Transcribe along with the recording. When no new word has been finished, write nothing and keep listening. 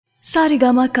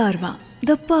Sarigama Karwa,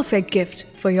 the perfect gift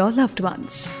for your loved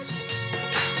ones.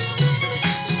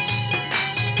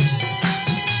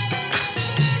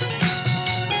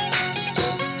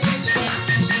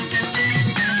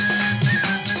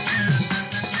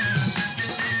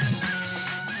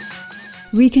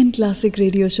 Weekend classic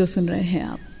radio show सुन रहे हैं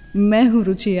आप। मैं हूँ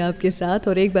रुचि आपके साथ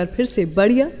और एक बार फिर से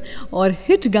बढ़िया और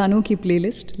हिट गानों की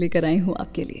प्लेलिस्ट लेकर आई हूँ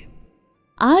आपके लिए।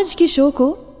 आज की शो को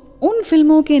उन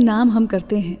फिल्मों के नाम हम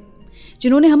करते हैं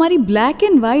जिन्होंने हमारी ब्लैक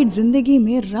एंड वाइट जिंदगी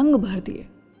में रंग भर दिए।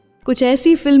 कुछ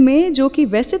ऐसी फिल्में जो कि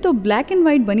वैसे तो ब्लैक एंड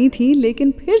वाइट बनी थी,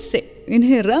 लेकिन फिर से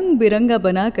इन्हें रंग बिरंगा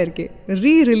बना करके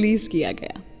री रिलीज किया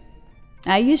गया।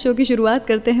 आइए शो की शुरुआत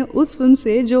करते हैं उस फिल्म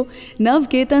से जो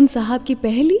नवकेतन साहब की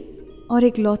पहली और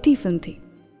एक लौती फिल्म थी,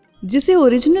 जिसे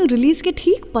ओरिजिनल रिलीज के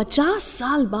ठीक 50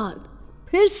 साल बाद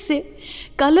फिर से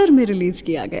कलर में रिलीज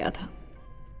किया गया था।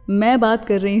 मैं बात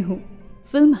कर रही हूँ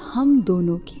फिल्म हम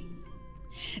दोनों की।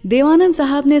 देवानंद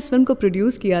साहब ने इस फिल्म को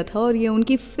प्रोड्यूस किया था और ये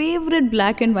उनकी favourite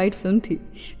black and white film थी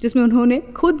जिसमें उन्होंने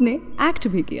खुद ने एक्ट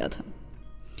भी किया था।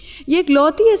 ये एक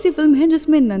लौती ऐसी फिल्म है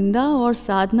जिसमें नंदा और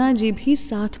साधना जी भी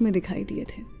साथ में दिखाई दिए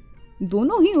थे।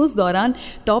 दोनों ही उस दौरान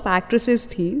टॉप एक्ट्रेसेस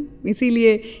थी,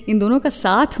 इसीलिए इन दोनों का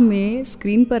साथ में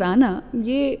स्क्रीन पर आना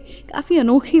ये काफ़ी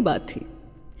अनोखी बात थी।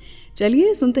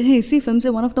 चलिए सुनते हैं इसी फिल्म से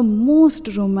one of the most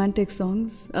romantic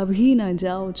songs, अभी ना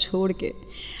जाओ छोड़ के,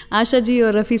 आशा जी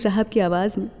और रफ़ी साहब की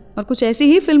आवाज़ में। और कुछ ऐसी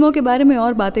ही फिल्मों के बारे में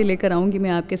और बातें लेकर आऊँगी मैं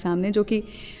आपके सामने, जो कि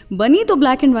बनी तो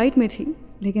ब्लैक एंड वाइट में थी,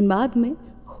 लेकिन बाद में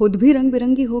खुद भी रंग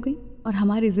बिरंगी हो गई और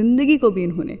हमारी ज़िंदगी को भी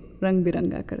इन्होंने रंग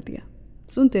बिरंगा कर दिया।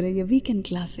 सुनते रहिए वीकेंड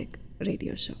क्लासिक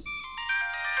रेडियो शो।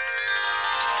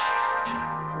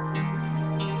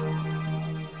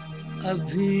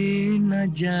 अभी न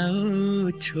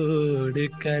जाओ छोड़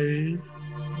कर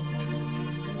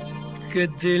कि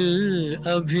दिल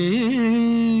अभी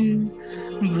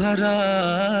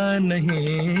भरा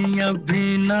नहीं,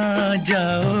 अभी न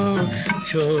जाओ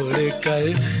छोड़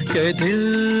कर कि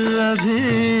दिल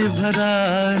अभी भरा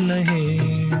नहीं।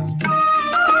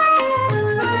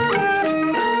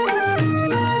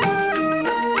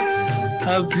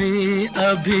 अभी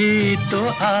अभी तो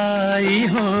आई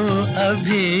हो,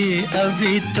 अभी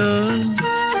अभी तो,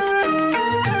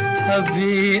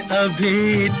 अभी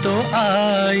अभी तो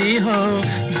आई हो,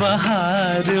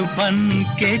 बहार बन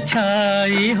के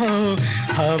छाई हो।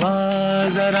 हवा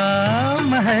जरा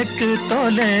महक तो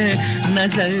ले,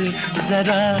 नजर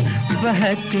जरा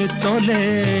बहक तो ले,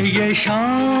 ये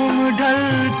शाम ढल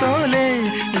तो ले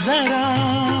जरा,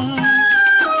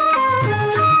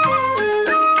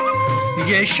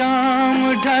 ये शाम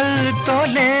ढल तो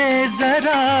ले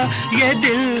जरा, ये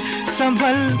दिल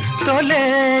संभल तो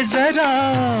ले जरा।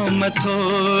 मैं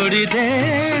थोड़ी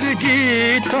देर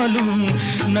जी तो लूं,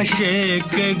 नशे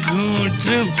के घूंट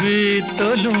भी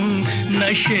तो लूं,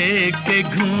 नशे के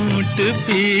घूंट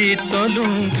पी तो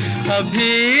लूं।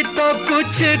 अभी तो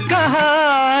कुछ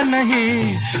कहा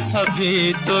नहीं,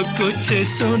 अभी तो कुछ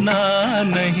सुना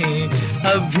नहीं,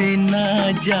 अभी ना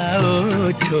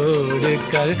जाओ छोड़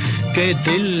कर के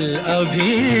दिल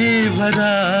अभी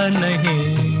भरा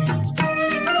नहीं।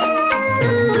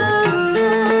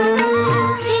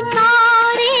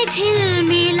 सितारे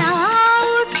झिलमिला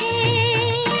उठे,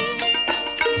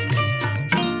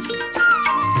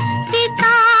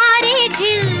 सितारे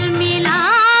झिलमिला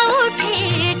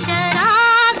उठे,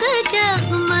 चराग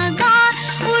जगमगा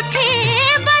उठे,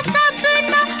 बस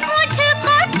अपना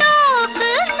मुझको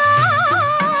टोकना,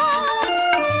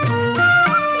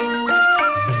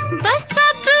 बस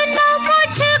अपना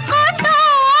मुझको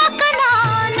टोकना,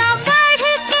 न बढ़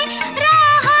के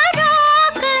राह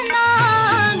रोकना।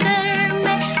 अगर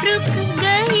मैं रुक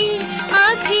गई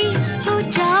अभी तो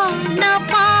जा न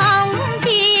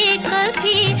पाऊंगी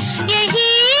कभी,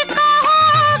 यही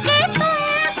कहोगे तुम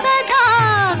सदा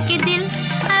कि दिल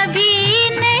अभी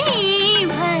नहीं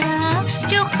भरा,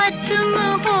 जो खत्म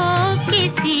हो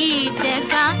किसी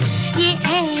जगह ये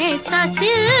ऐसा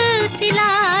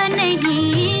सिलसिला नहीं।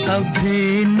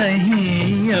 अभी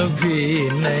नहीं, अभी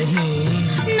नहीं,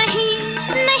 नहीं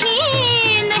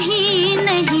नहीं नहीं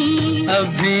नहीं,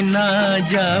 अभी ना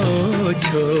जाओ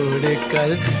छोड़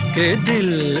कर के दिल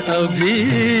अभी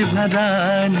भरा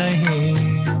नहीं।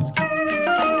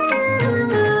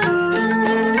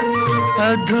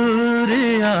 अधूरी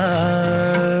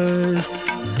आस,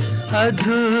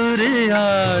 अधूरी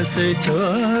आस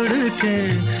छोड़ के,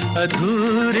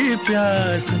 अधूरी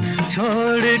प्यास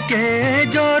छोड़ के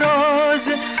जो रोज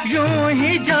यूं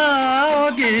ही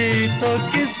जाओगी, तो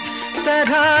किस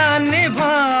तरह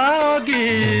निभाओगी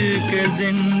कि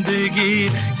जिंदगी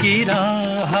की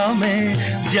राह में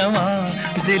जवां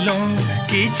दिलों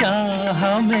की चाह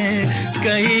में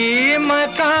कई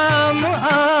मकाम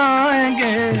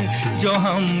आएंगे जो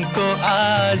हमको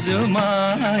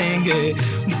आजमाएंगे।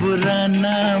 बुरा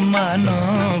ना मानो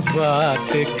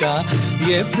बात का,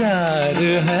 ये प्यार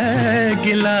है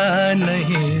गिला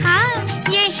नहीं। हाँ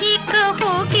यही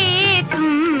कहोगे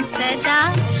तुम सदा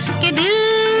कि दिल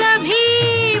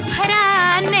अभी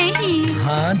भरा नहीं।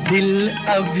 हाँ दिल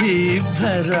अभी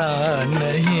भरा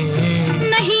नहीं।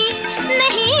 नहीं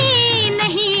नहीं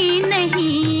नहीं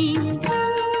नहीं।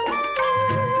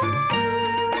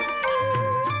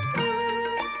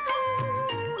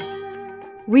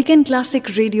 वीकेंड क्लासिक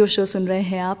रेडियो शो सुन रहे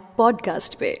हैं आप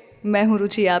पॉडकास्ट पे। मैं हूँ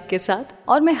रुचि आपके साथ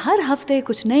और मैं हर हफ्ते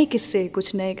कुछ नए किस्से,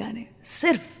 कुछ नए गाने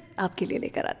सिर्फ आपके लिए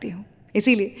लेकर आती हूँ।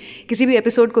 इसीलिए किसी भी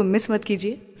एपिसोड को मिस मत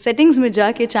कीजिए। सेटिंग्स में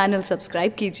जाके चैनल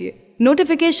सब्सक्राइब कीजिए,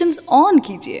 नोटिफिकेशंस ऑन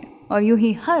कीजिए और यूं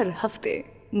ही हर हफ्ते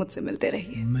मुझसे मिलते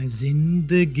रहिए। मैं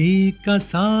जिंदगी का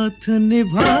साथ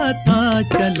निभाता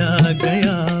चला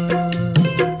गया,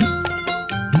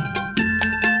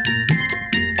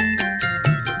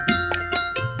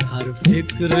 हर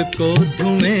फिक्र को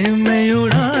धुएं में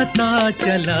उड़ाता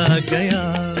चला गया,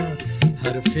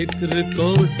 हर फिक्र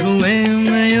को धुएं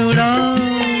में उड़ा।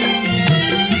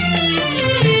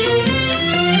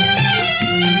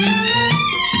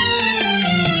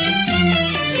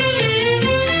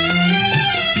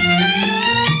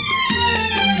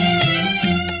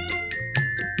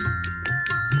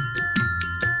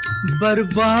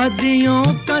 बर्बादियों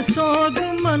का सोग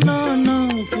मनाना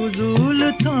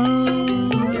फजूल था,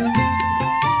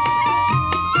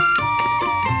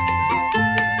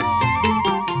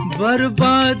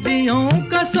 बर्बादियों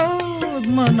का सोग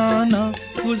मनाना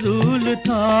फजूल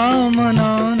था,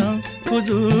 मनाना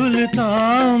फजूल था,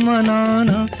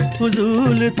 मनाना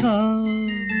फजूल था।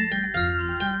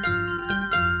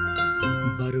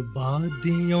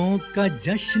 बर्बादियों का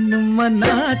जश्न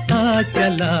मनाता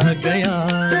चला गया,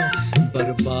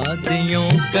 बर्बादियों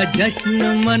का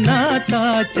जश्न मनाता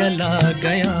चला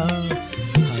गया,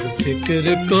 हर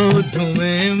फिक्र को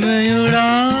धुएं में उड़ा।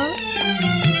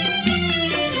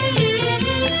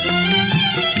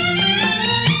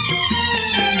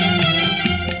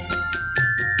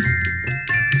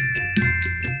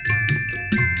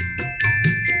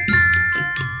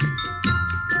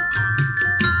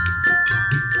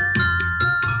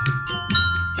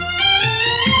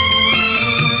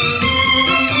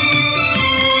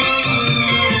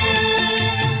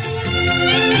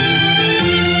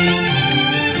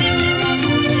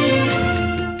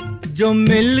 जो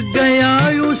मिल गया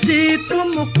उसी को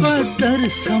मुकद्दर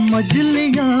समझ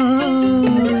लिया,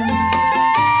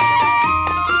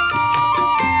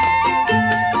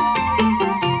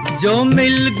 जो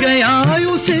मिल गया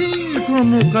उसी को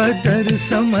मुकद्दर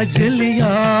समझ लिया,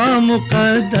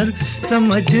 मुकद्दर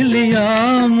समझ लिया,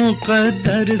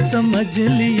 मुकद्दर समझ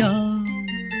लिया।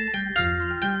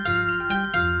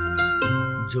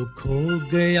 जो खो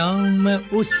गया मैं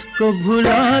उसको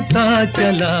भुलाता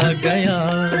चला गया,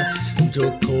 जो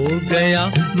खो गया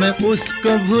मैं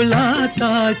उसको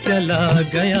भुलाता चला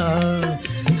गया,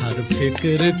 हर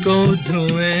फिक्र को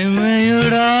धुएं में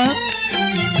उड़ा।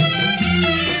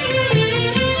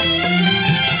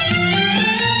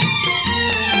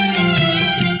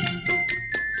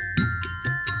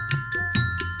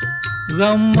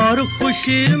 गम और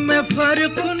खुशी में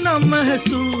फर्क न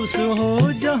महसूस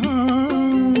हो जहां,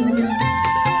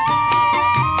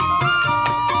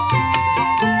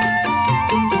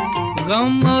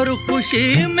 गम और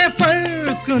खुशी में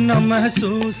फर्क न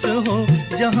महसूस हो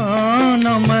जहां,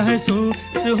 न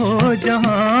महसूस हो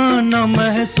जहां, न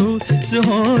महसूस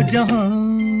हो जहां।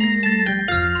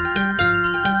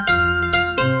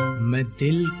 मैं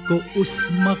दिल को उस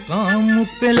मकाम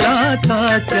पे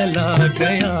लाता चला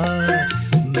गया,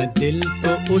 मैं दिल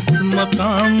को उस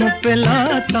मकाम पे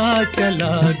लाता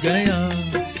चला गया,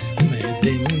 मैं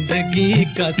जिंदगी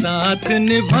का साथ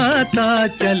निभाता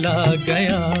चला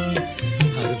गया,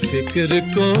 हर फिक्र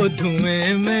को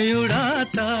धुएं में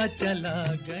उड़ाता चला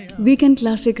गया। वीकेंड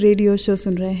क्लासिक रेडियो शो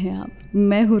सुन रहे हैं आप।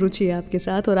 मैं हूँ रुचि आपके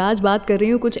साथ और आज बात कर रही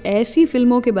हूँ कुछ ऐसी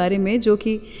फिल्मों के बारे में जो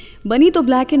कि बनी तो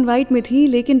ब्लैक एंड वाइट में थी,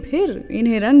 लेकिन फिर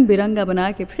इन्हें रंग बिरंगा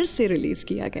बना के फिर से रिलीज़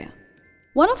किया गया।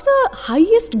 One of the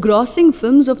highest grossing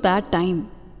films of that time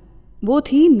वो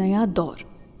थी नया दौर।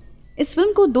 इस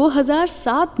फिल्म को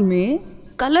 2007 में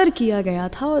कलर किया गया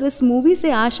था और इस मूवी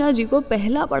से आशा जी को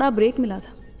पहला बड़ा ब्रेक मिला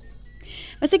था।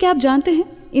 वैसे क्या आप जानते हैं,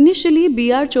 इनिशियली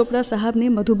BR चोपड़ा साहब ने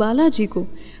मधुबाला जी को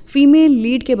फीमेल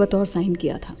लीड के बतौर साइन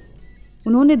किया था।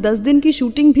 उन्होंने 10 दिन की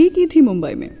शूटिंग भी की थी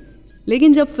मुंबई में,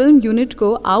 लेकिन जब फिल्म यूनिट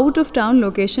को आउट ऑफ टाउन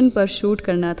लोकेशन पर शूट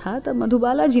करना था तब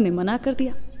मधुबाला जी ने मना कर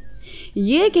दिया।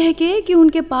 ये कह के कि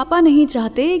उनके पापा नहीं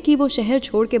चाहते कि वो शहर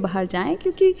छोड़ के बाहर जाएं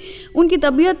क्योंकि उनकी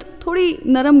तबीयत थोड़ी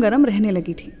नरम गरम रहने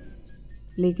लगी थी।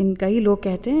 लेकिन कई लोग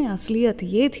कहते हैं असलियत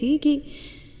ये थी कि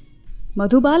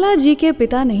मधुबाला जी के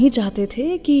पिता नहीं चाहते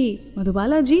थे कि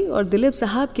मधुबाला जी और दिलीप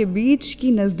साहब के बीच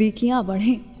की नज़दीकियाँ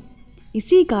बढ़ें।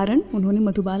 इसी कारण उन्होंने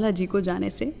मधुबाला जी को जाने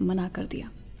से मना कर दिया।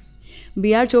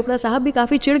 BR चोपड़ा साहब भी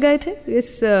काफ़ी चिढ़ गए थे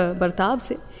इस बर्ताव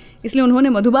से, इसलिए उन्होंने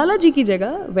मधुबाला जी की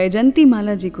जगह वैजंती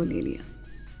माला जी को ले लिया।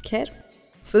 खैर,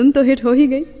 फिल्म तो हिट हो ही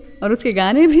गई और उसके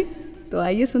गाने भी। तो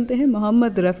आइए सुनते हैं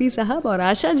मोहम्मद रफ़ी साहब और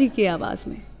आशा जी की आवाज़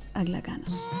में अगला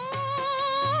गाना।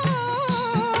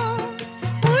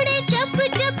 उड़े जब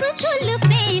जब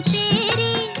जुल्फें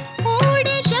तेरी,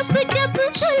 उड़े जब जब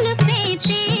जुल्फें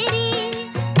तेरी,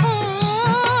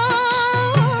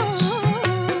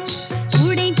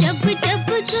 उड़े जब जब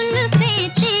जुल्फें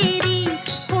तेरी,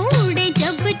 उड़े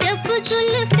जब जब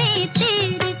जुल्फें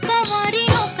तेरी,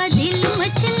 कंवरियों का दिल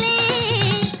मचले,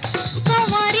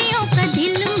 कंवरियों का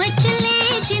दिल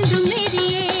मचले जिंद मेरी।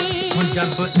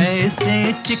 जब ऐसे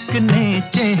चिकने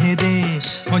चेहरे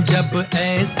हो, जब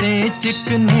ऐसे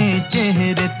चिकने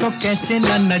चेहरे, तो कैसे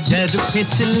ना नजर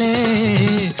फिसले,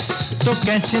 तो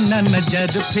कैसे ना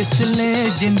नजर फिसले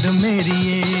जिंद मेरी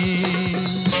ये।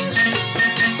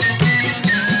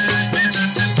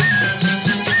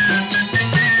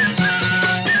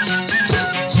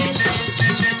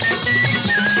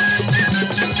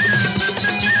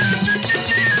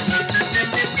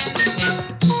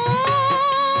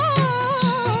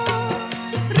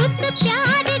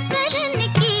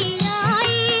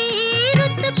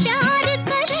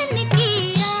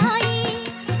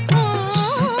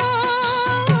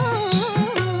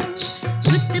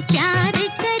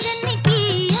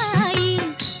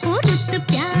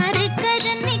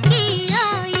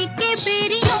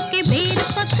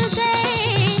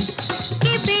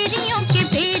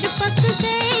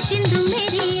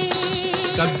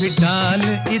 कभी डाल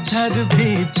इधर भी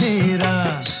फेरा,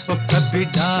 ओ कभी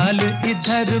डाल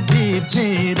इधर भी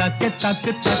फेरा, के तक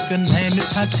तक नैन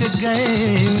थक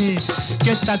गए,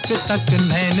 के तक तक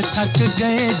नैन थक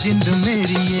गए जिंद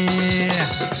मेरी ये।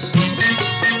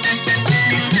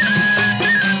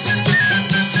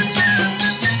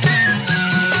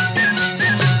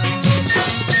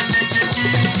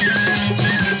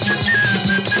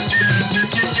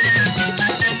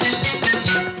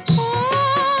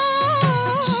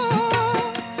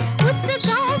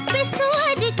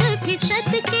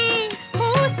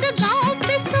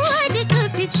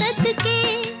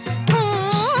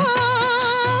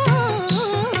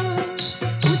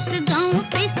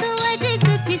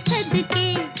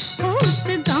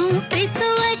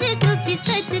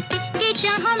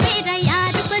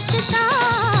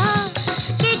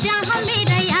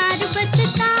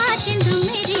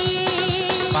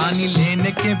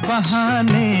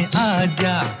 बहाने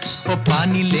आजा, ओ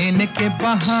पानी लेने के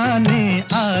बहाने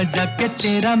आजा, के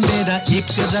तेरा मेरा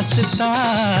एक रास्ता,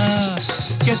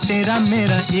 के तेरा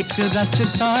मेरा एक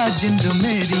रास्ता जिंद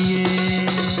मेरी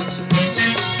ये।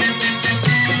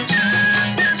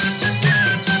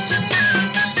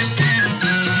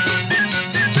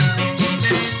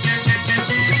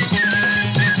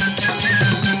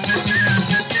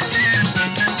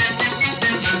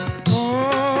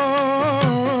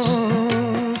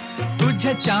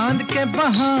 चांद के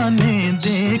बहाने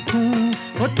देखूं,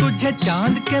 ओ तुझे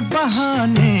चांद के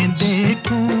बहाने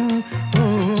देखूं, ओ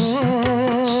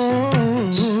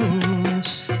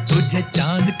तुझे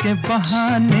चांद के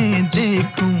बहाने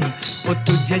देखूं, ओ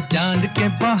तुझे चांद के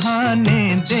बहाने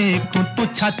देखूं। तू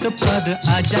छत पर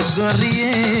आजा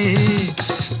गोरिये,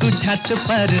 तू छत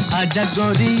पर आजा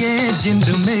गोरिये जिंद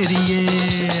मेरी ये।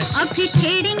 अभी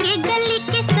छेड़ेंगे गली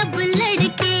के सब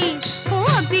लड़के, ओ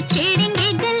अभी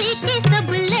छेड़ेंगे गली के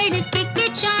सब लड़के, के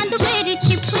चांद मेरे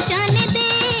छिप जाने दे,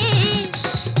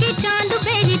 के चांद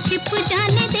मेरे छिप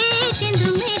जाने दे जिंद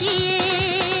मेरी ये।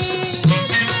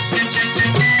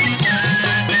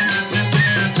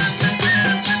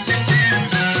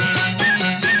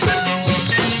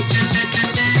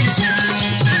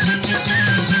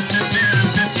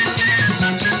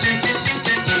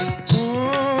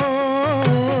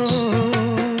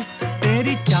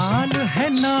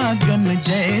 नागन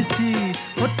जैसी,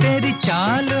 ओ तेरी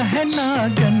चाल है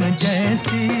नागन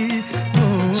जैसी, ओ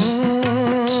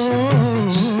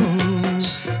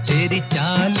तेरी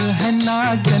चाल है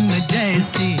नागन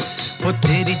जैसी, ओ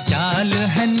तेरी चाल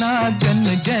है नागन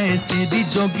जैसी।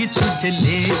 रिजोगी तुझे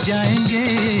ले जाएंगे,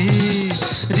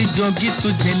 रिजोगी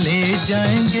तुझे ले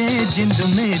जाएंगे जिंद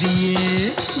मेरी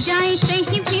ये। जाए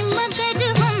कहीं भी मगर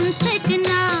हम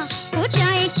सजना, हो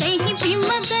जाए कहीं भी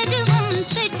मगर हम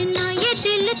सजना, ये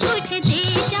दिल तुझे दे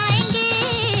जाएंगे,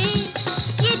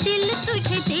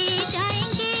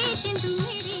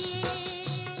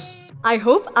 आई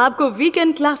होप आपको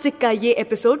वीकेंड क्लासिक का ये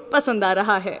एपिसोड पसंद आ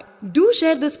रहा है. Do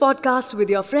share this podcast with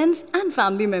your friends and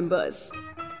family members.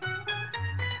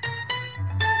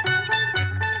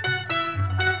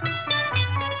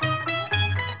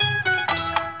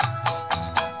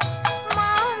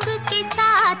 मांग के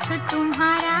साथ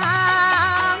तुम्हारा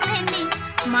मैंने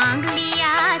मांग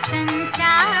लिया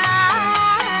संसार.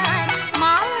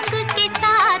 मांग के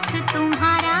साथ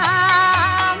तुम्हारा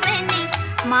मैंने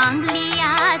मांग लिया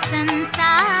संसार.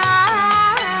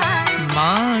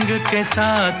 मांग के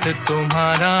साथ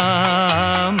तुम्हारा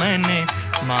मैंने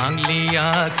मांग लिया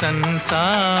संसार.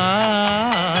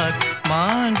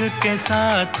 मांग के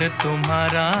साथ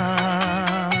तुम्हारा.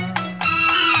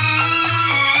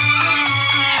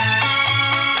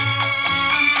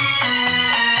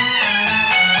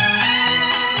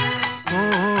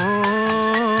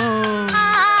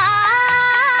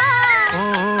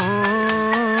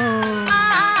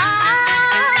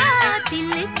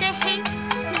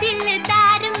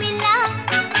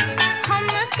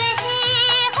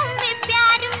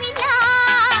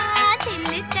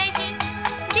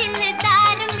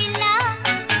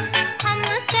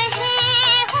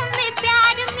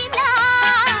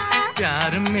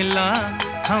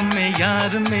 हमें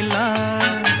यार मिला,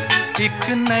 एक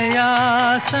नया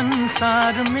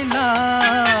संसार मिला.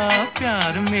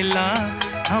 प्यार मिला,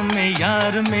 हमें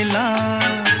यार मिला,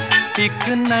 एक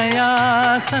नया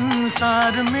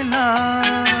संसार मिला.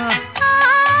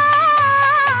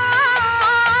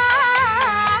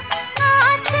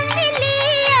 आस मिली,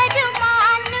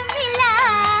 अरमान मिला.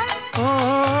 ओ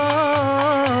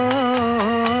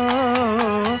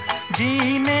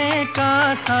जीने का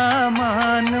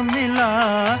सामान मिला.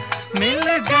 मिल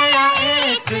गया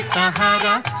एक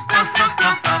सहारा.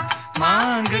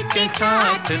 मांग के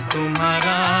साथ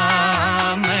तुम्हारा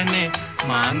मैंने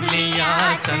मांग लिया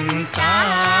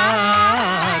संसार.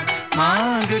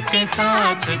 मांग के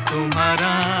साथ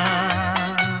तुम्हारा.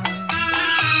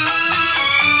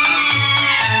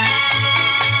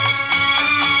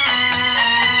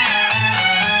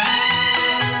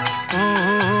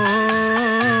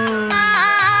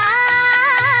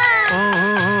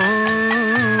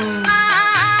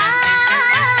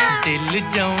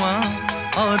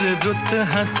 रुत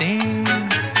हंसी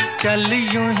चल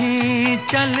यूं ही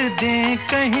चल दे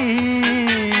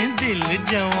कहीं. दिल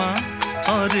जवां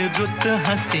और रुत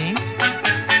हंसी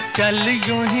चल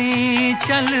यूं ही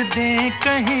चल दे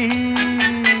कहीं.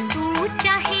 तू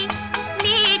चाहे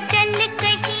ले चल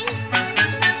कहीं,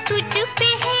 तुझ पे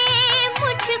है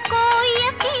मुझको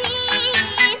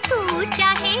यकीन. तू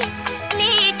चाहे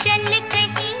ले चल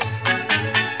कहीं,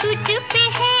 तुझ पे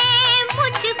है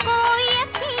मुझको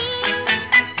यकीन.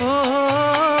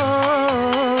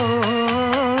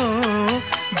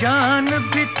 जान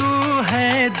भी तू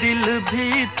है, दिल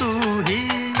भी तू ही.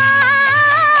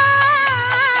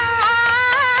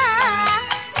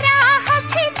 राह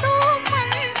भी तू,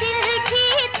 मंजिल भी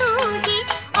तू ही.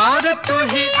 और तू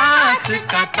ही आस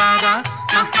का तारा.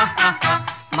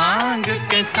 मांग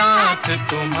के साथ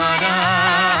तुम्हारा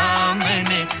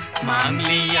मैंने मांग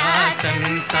लिया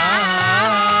संसार.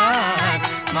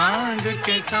 मांग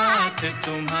के साथ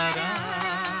तुम्हारा.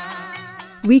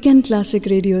 वीकेंड क्लासिक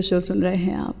रेडियो शो सुन रहे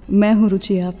हैं आप. मैं हूँ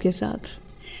रुचि आपके साथ.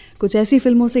 कुछ ऐसी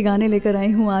फिल्मों से गाने लेकर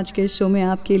आई हूँ आज के शो में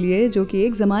आपके लिए जो कि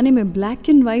एक ज़माने में ब्लैक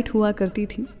एंड वाइट हुआ करती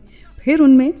थी, फिर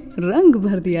उनमें रंग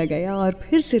भर दिया गया और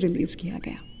फिर से रिलीज़ किया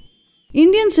गया.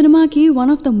 इंडियन सिनेमा की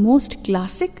one of the most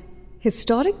classic,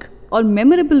 historic और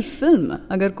मेमोरेबल फिल्म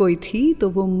अगर कोई थी तो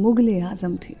वो मुगले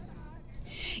आज़म थी.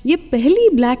 ये पहली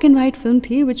ब्लैक एंड वाइट फिल्म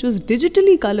थी which was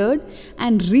digitally coloured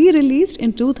and re released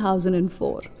in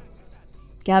 2004.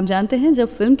 क्या आप जानते हैं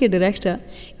जब फिल्म के डायरेक्टर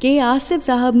के आसिफ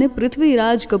साहब ने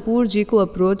पृथ्वीराज कपूर जी को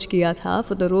अप्रोच किया था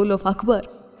for the role of Akbar.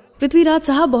 Prithviraj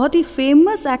साहब बहुत ही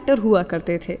फेमस एक्टर हुआ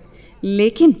करते थे,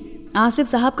 लेकिन आसिफ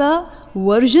साहब का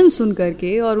वर्जन सुन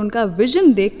करके और उनका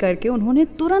विजन देख करके उन्होंने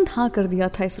तुरंत हाँ कर दिया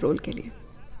था इस रोल के लिए.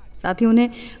 साथ ही उन्हें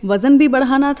वज़न भी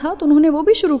बढ़ाना था तो उन्होंने वो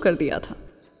भी शुरू कर दिया था.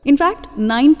 इनफैक्ट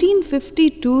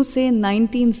 1952 से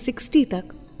 1960 तक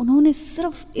उन्होंने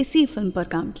सिर्फ इसी फिल्म पर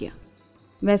काम किया.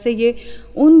 वैसे ये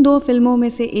उन दो फिल्मों में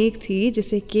से एक थी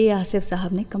जिसे के आसिफ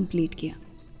साहब ने कंप्लीट किया.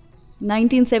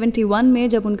 1971 में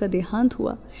जब उनका देहांत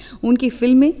हुआ, उनकी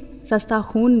फिल्में सस्ता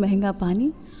खून महंगा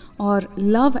पानी और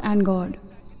लव एंड गॉड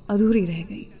अधूरी रह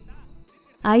गई.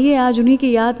 आइए आज उन्हीं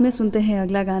की याद में सुनते हैं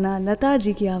अगला गाना लता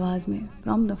जी की आवाज़ में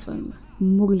फ्रॉम द फिल्म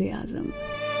मुगले आज़म.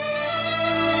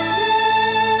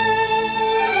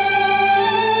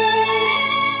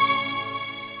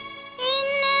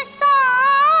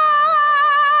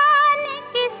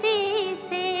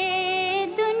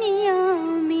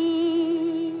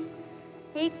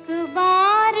 एक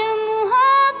बार मुँह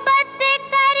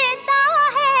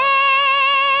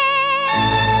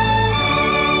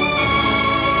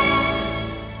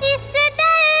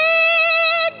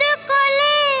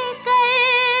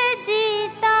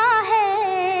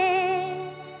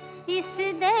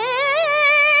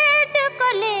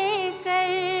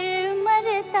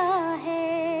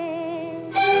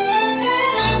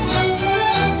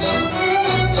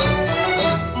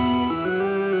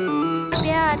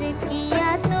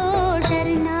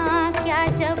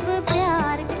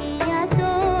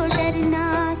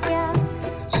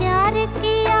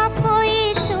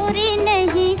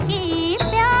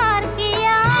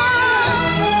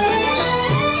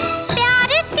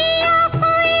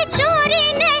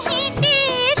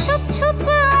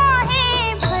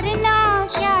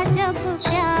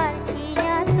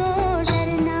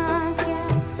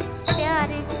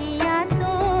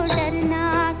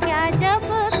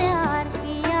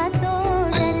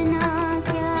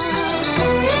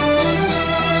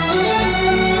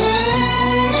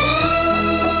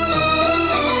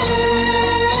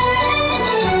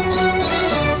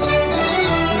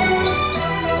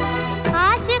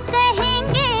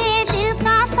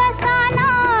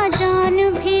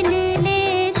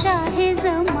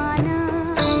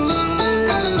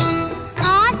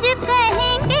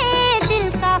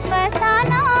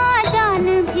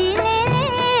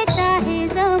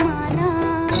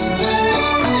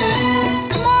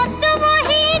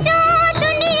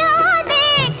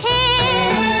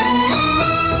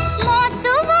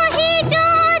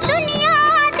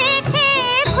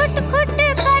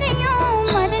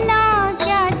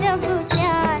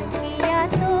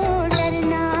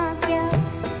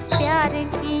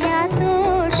तो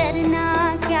डरना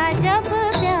क्या, जब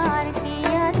प्यार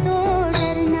किया तो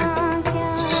डरना क्या।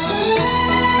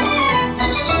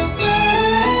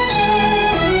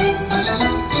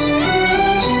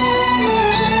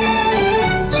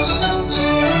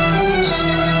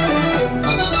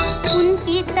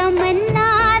 उनकी तमन्ना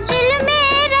दिल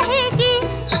में रहेगी,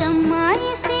 शम्मा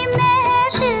इसी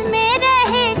महफिल में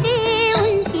रहेगी।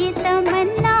 उनकी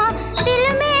तमन्ना दिल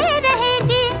में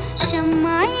रहेगी,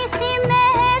 शम्मा इसी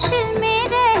महफिल में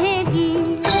रहेगी।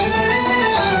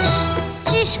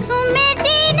 इश्क में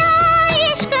जीना,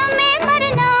 इश्क में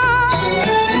मरना,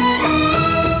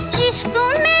 इश्क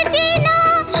में जीना,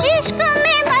 इश्क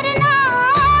में मरना।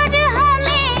 और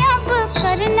हमें अब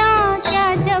करना क्या,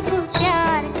 जब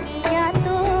प्यार किया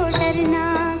तो डरना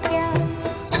क्या,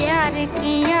 प्यार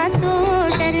किया तो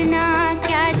डरना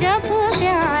क्या, जब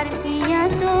प्यार किया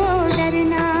तो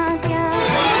डरना क्या।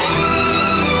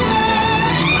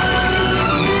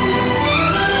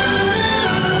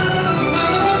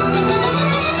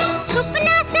 छुप न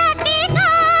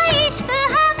सकेगा इश्क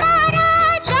हमारा,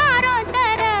 चारों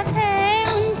तरफ है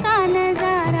उनका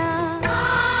नजारा।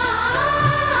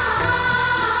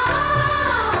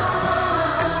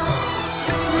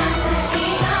 छुप न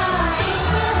सकेगा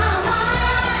इश्क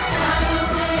हमारा, चारों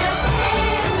तरफ है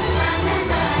उनका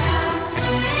नजारा।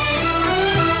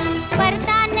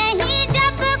 पर्दा नहीं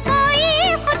जब कोई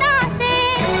खुदा से,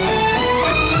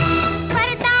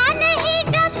 पर्दा नहीं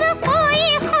जब कोई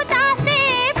खुदा से,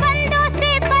 बंदों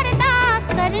से पर्दा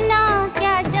करना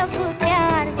क्या, जब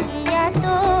प्यार किया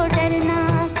तो डरना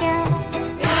क्या,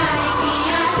 प्यार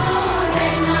किया तो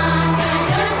डरना क्या,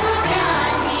 जब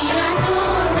प्यार किया तो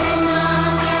डरना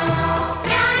क्या।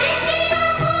 प्यार किया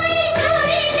कोई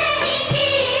चोरी नहीं की,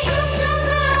 चुप चुप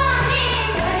आहें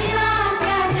भरना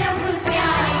क्या, जब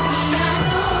प्यार किया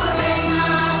तो डरना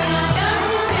क्या, जब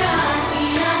प्यार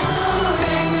किया तो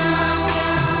डरना क्या।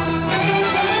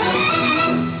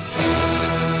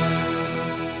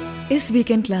 इस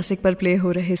वीकेंड क्लासिक पर प्ले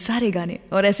हो रहे सारे गाने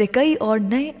और ऐसे कई और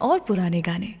नए और पुराने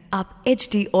गाने आप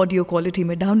HD ऑडियो क्वालिटी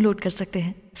में डाउनलोड कर सकते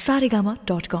हैं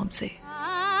saregama.com से।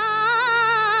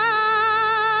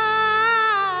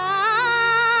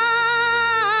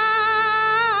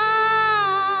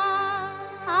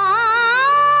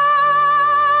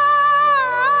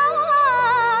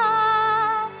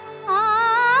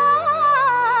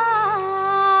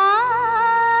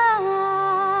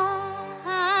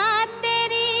 हाँ,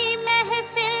 तेरी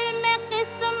महफिल में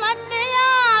किस्मत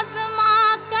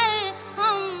आज़मा कर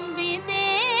हम भी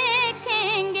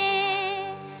देखेंगे,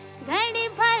 घड़ी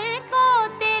भर को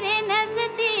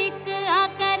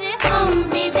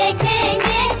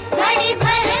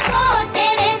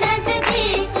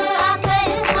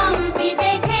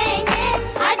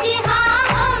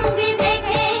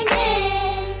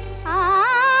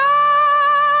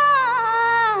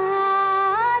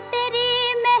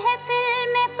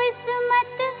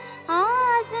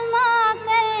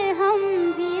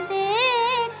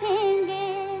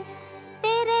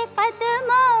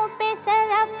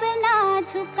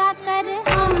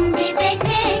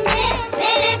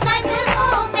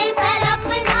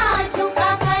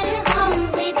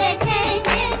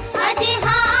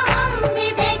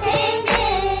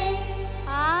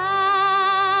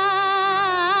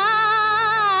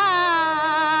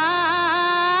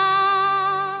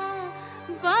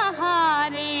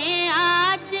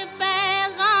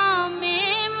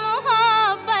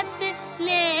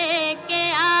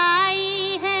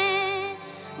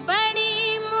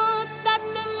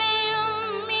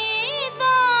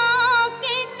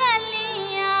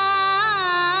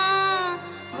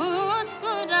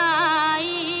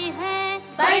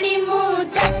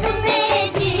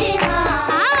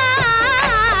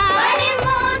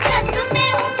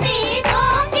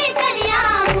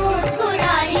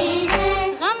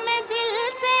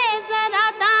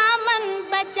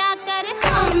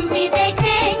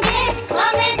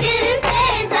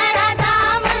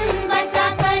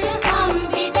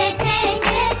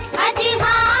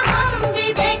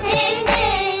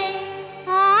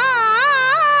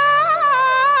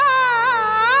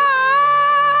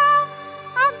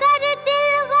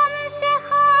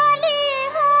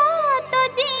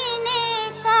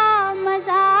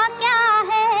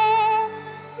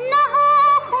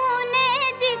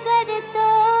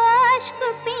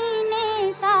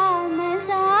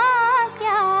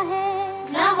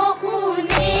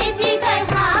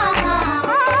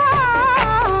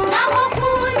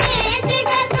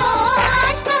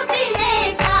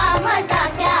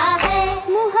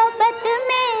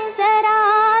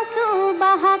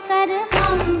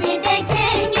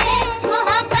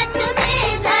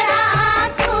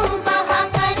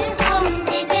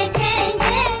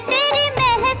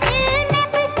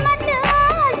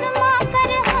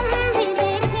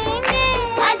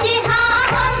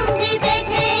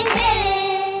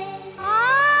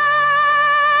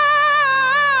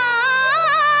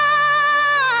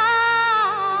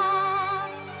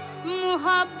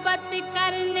मोहब्बत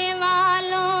करने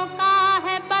वालों का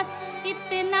है बस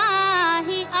इतना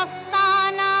ही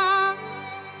अफसाना,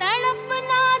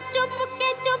 तड़पना चुप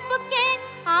के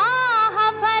आह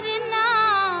भरना,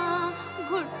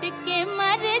 घुट के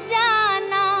मर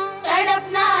जाना,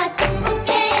 तड़पना चुप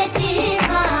के जी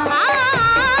हाँ,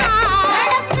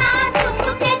 तड़पना चुप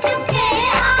के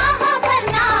आह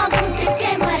भरना, घुट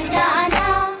के मर जाना।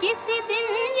 किसी दिन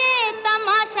ये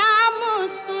तमाशा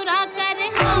मुस्कुरा कर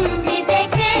हम भी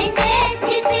देखेंगे,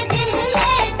 किसी दिन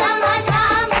ये तमाशा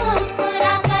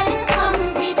मुस्कुरा कर हम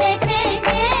भी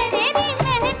देखेंगे, तेरी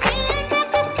महफिल में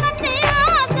किस्मत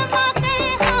आजमा कर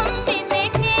हम भी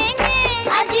देखेंगे,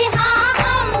 अजी हाँ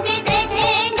हम भी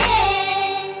देखेंगे।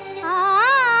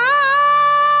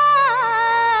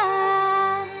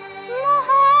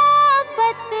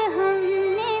 मोहब्बत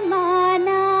हमने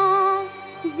माना,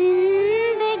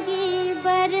 जिंदगी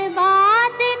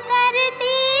बर्बाद कर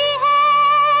दी है,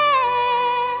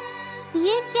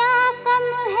 ये क्या कम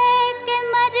है कि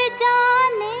मर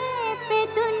जाने पे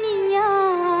दुनिया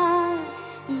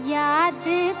याद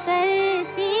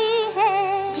करती है,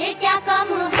 ये क्या कम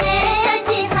है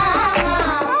जी हाँ,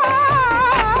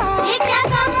 ये क्या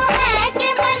कम है कि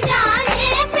मर जाने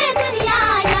पे दुनिया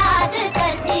याद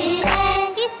करती है,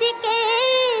 किसी के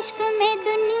इश्क में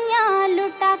दुनिया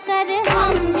लुटा कर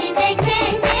हम भी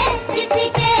देखेंगे, किसी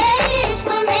के इश्क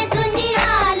में दुनिया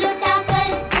लुटा कर,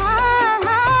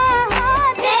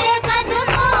 तेरे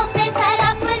कदमों पे सर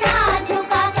अपना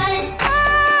झुका कर,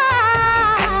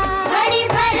 घड़ी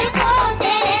भर को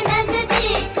तेरे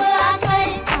नजदीक आकर,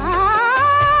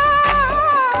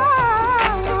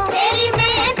 तेरी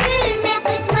महफिल में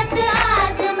किस्मत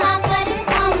आजमा कर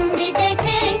हम भी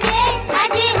देखेंगे,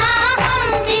 अजी हाँ हम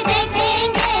भी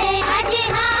देखेंगे, अजी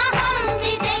हाँ हम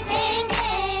भी देखेंगे।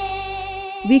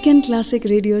 वीकेंड क्लासिक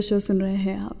रेडियो शो सुन रहे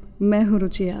हैं आप। मैं हूँ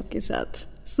रुचि आपके साथ।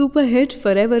 सुपर हिट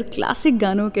फॉरएवर क्लासिक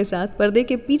गानों के साथ पर्दे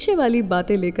के पीछे वाली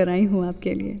बातें लेकर आई हूँ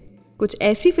आपके लिए। कुछ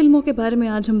ऐसी फिल्मों के बारे में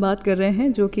आज हम बात कर रहे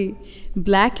हैं जो कि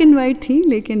ब्लैक एंड वाइट थी,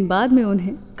 लेकिन बाद में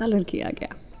उन्हें कलर किया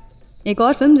गया। एक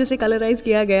और फिल्म जिसे कलराइज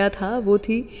किया गया था वो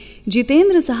थी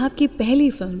जितेंद्र साहब की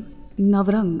पहली फिल्म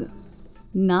नवरंग।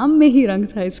 नाम में ही रंग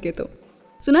था इसके। तो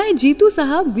सुना है जीतू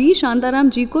साहब वी शांताराम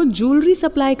जी को ज्वेलरी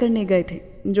सप्लाई करने गए थे,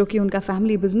 जो कि उनका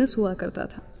फैमिली बिजनेस हुआ करता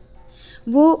था।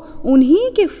 वो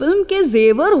उन्हीं के फिल्म के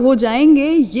जेवर हो जाएंगे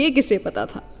ये किसे पता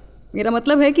था। मेरा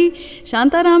मतलब है कि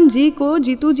शांताराम जी को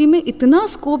जीतू जी में इतना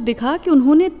स्कोप दिखा कि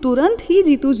उन्होंने तुरंत ही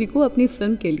जीतू जी को अपनी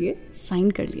फिल्म के लिए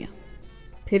साइन कर लिया।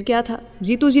 फिर क्या था,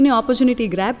 जीतू जी ने अपॉर्चुनिटी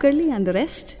ग्रैब कर ली and the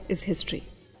rest is history.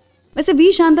 वैसे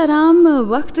वी शांताराम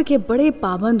वक्त के बड़े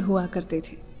पाबंद हुआ करते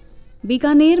थे।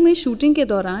 बीकानेर में शूटिंग के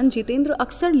दौरान जितेंद्र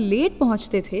अक्सर लेट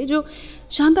पहुंचते थे, जो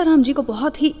शांताराम जी को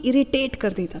बहुत ही इरिटेट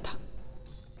कर देता था।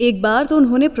 एक बार तो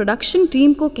उन्होंने प्रोडक्शन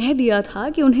टीम को कह दिया था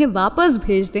कि उन्हें वापस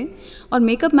भेज दें और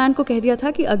मेकअप मैन को कह दिया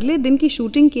था कि अगले दिन की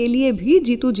शूटिंग के लिए भी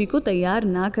जीतू जी को तैयार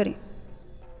ना करें।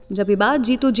 जब ये बात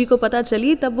जीतू जी को पता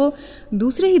चली तब वो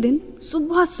दूसरे ही दिन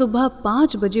सुबह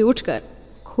 5 बजे उठकर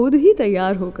खुद ही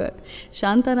तैयार होकर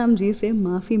शांताराम जी से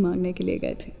माफ़ी मांगने के लिए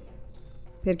गए थे।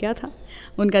 फिर क्या था,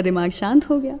 उनका दिमाग शांत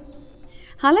हो गया।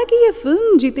 हालांकि ये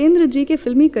फिल्म जितेंद्र जी के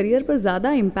फिल्मी करियर पर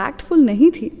ज़्यादा इम्पैक्टफुल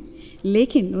नहीं थी,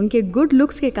 लेकिन उनके गुड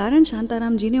लुक्स के कारण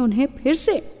शांताराम जी ने उन्हें फिर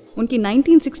से उनकी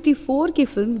 1964 की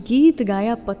फिल्म गीत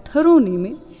गाया पत्थरों ने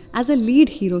में एज अ लीड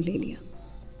हीरो ले लिया।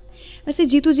 वैसे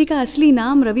जीतू जी का असली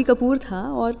नाम रवि कपूर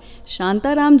था और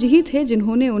शांताराम जी ही थे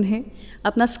जिन्होंने उन्हें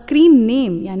अपना स्क्रीन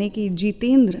नेम यानी कि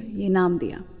जितेंद्र ये नाम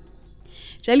दिया।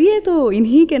 चलिए तो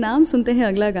इन्हीं के नाम सुनते हैं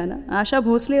अगला गाना, आशा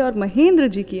भोसले और महेंद्र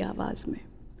जी की आवाज़ में।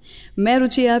 मैं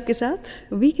रुचि आपके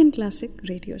साथ वीकेंड क्लासिक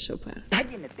रेडियो शो पर।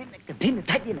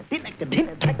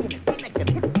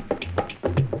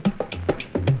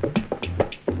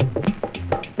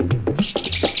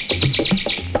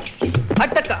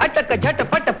 अटक अटक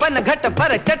झटपट पन घट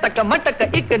पर चटक मटक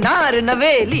एक नार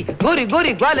नवेली, गोरी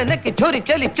गोरी ग्वालन की छोरी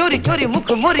चली चोरी चोरी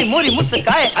मुख मोरी मोरी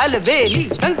मुस्काए अलवेली।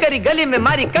 कंकरी गली में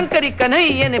मारी कंकरी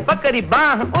कन्हैया ने पकड़ी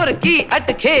बाह और की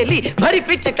अटखेली, भरी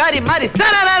पिचकारी मारी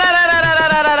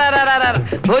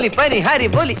बोली परिहारी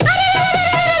बोली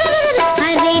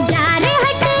अरे जा रे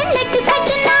हट नटखट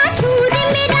ना छूर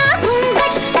मेरा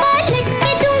घूंघट, पलट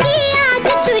के दूंगी आज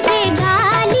तुझे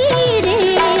गाली रे।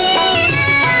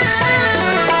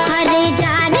 अरे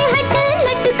जा रे हट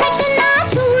नटखट ना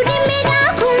छूर मेरा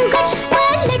घूंघट,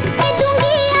 पलट के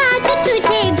दूंगी आज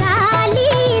तुझे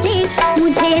गाली रे।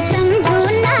 मुझे समझो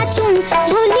ना तुम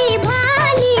भोली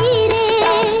भाली रे।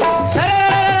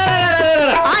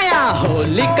 आया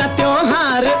होली का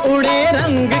त्योहार, उड़े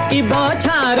रंग की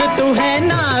बौछार, तू है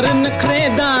नार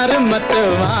नखरेदार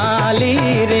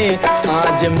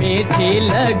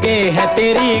लगे है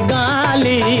तेरी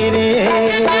गाली रे।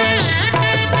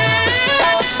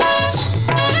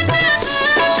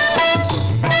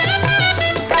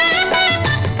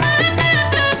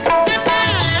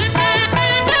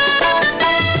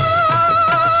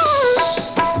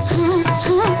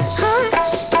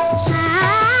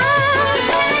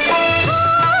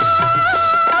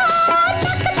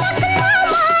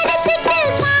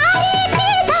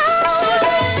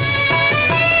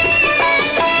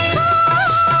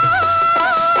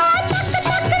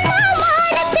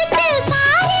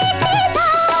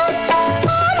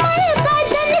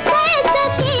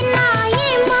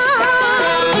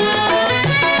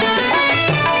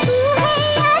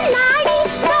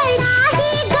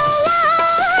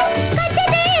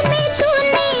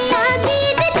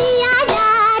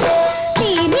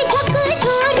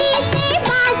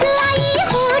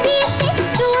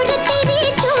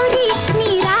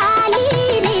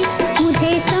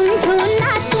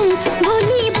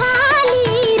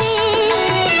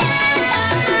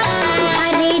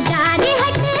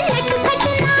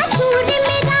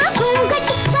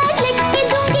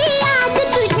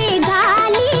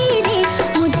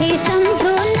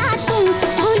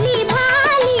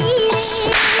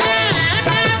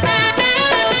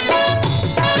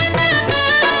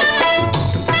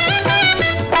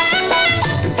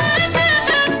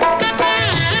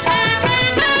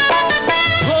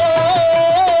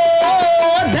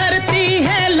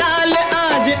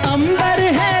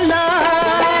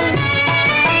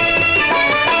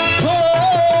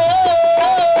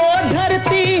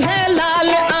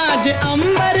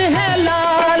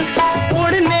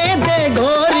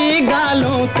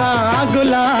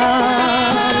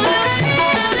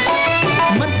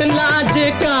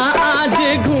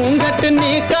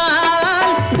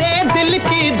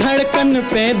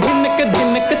 पे धिनक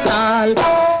धिनक ताल,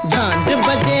 झांझ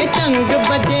बजे चंग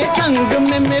बजे संग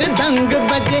में मृदंग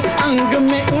बजे अंग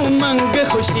में उमंग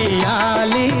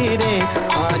खुशियाली रे।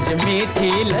 आज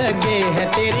मीठी लगे है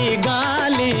तेरी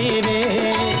गाली रे।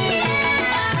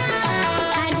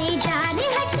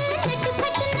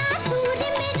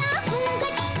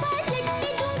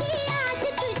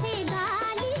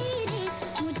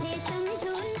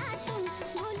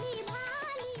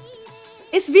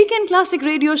 इस वीकेंड क्लासिक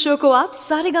रेडियो शो को आप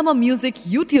सारेगामा म्यूजिक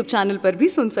यूट्यूब चैनल पर भी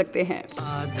सुन सकते हैं।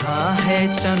 आधा है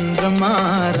चंद्रमा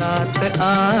रात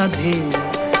आधी,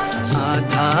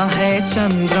 आधा है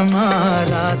चंद्रमा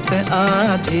रात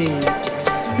आधी,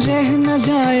 रह न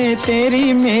जाए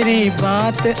तेरी मेरी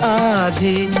बात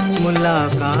आधी,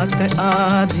 मुलाकात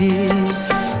आधी।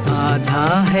 आधा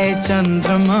है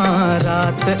चंद्रमा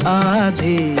रात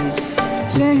आधी,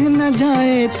 रह न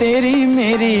जाए तेरी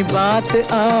मेरी बात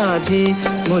आधी,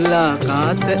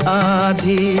 मुलाकात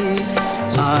आधी।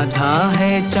 आधा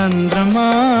है चंद्रमा।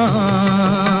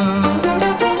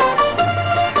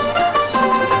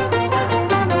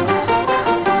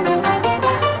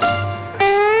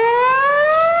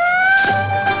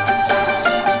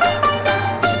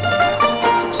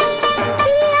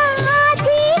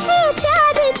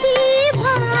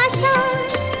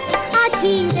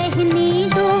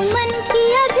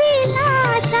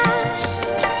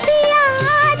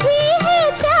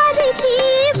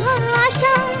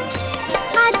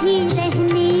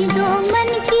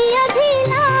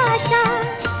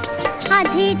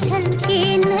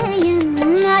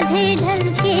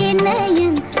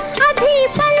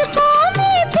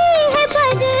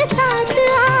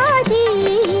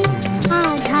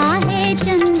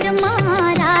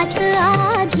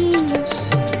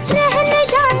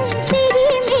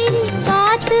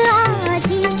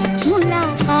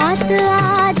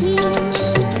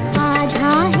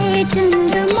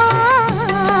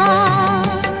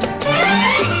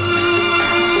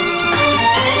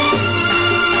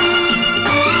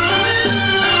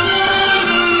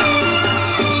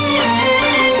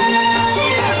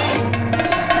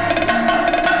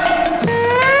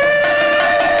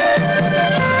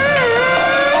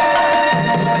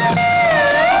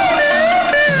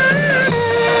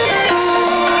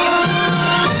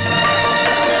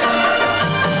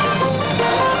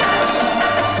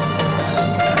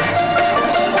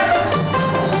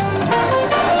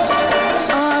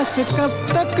 कब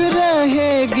तक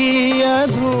रहेगी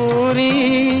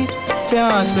अधूरी,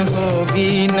 प्यास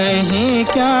होगी नहीं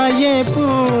क्या ये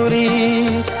पूरी।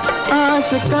 आस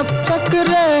कब तक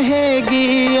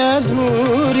रहेगी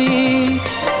अधूरी,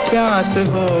 प्यास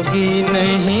होगी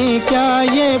नहीं क्या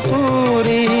ये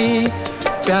पूरी।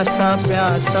 प्यासा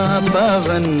प्यासा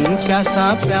पवन,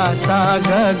 प्यासा प्यासा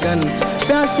गगन,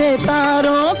 प्यासे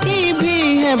तारों की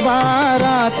भी है है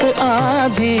बारात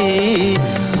आधी,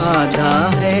 आधा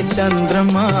है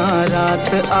चंद्रमा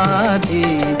रात आधी,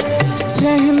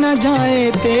 रह न जाए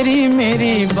तेरी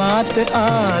मेरी बात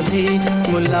आधी,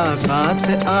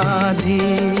 मुलाकात आधी,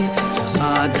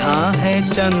 आधा है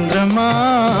चंद्रमा।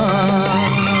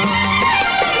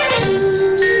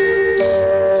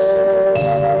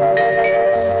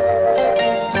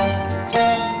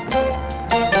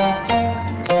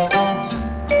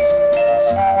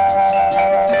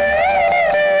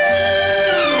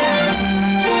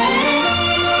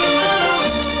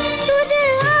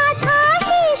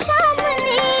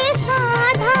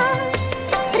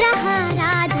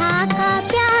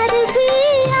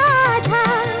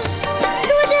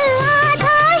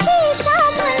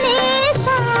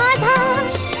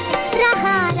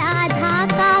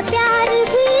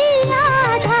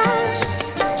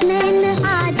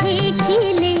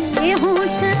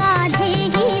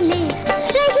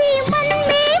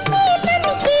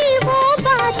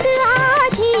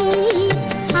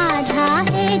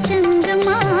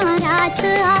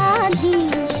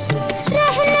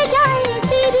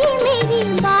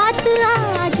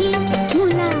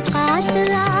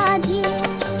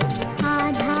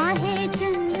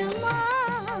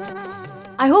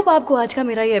 आई होप आपको आज का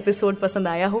मेरा ये एपिसोड पसंद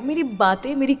आया हो, मेरी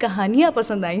बातें, मेरी कहानियाँ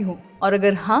पसंद आई हो, और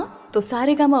अगर हाँ तो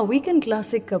Saregama weekend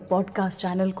classic podcast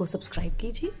channel को सब्सक्राइब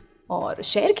कीजिए और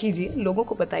शेयर कीजिए, लोगों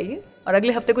को बताइए। और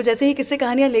अगले हफ्ते कुछ ऐसे ही किस्से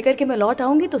कहानियाँ लेकर के मैं लौट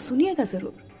आऊँगी, तो सुनिएगा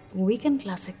ज़रूर वीकेंड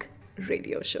क्लासिक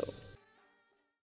रेडियो शो।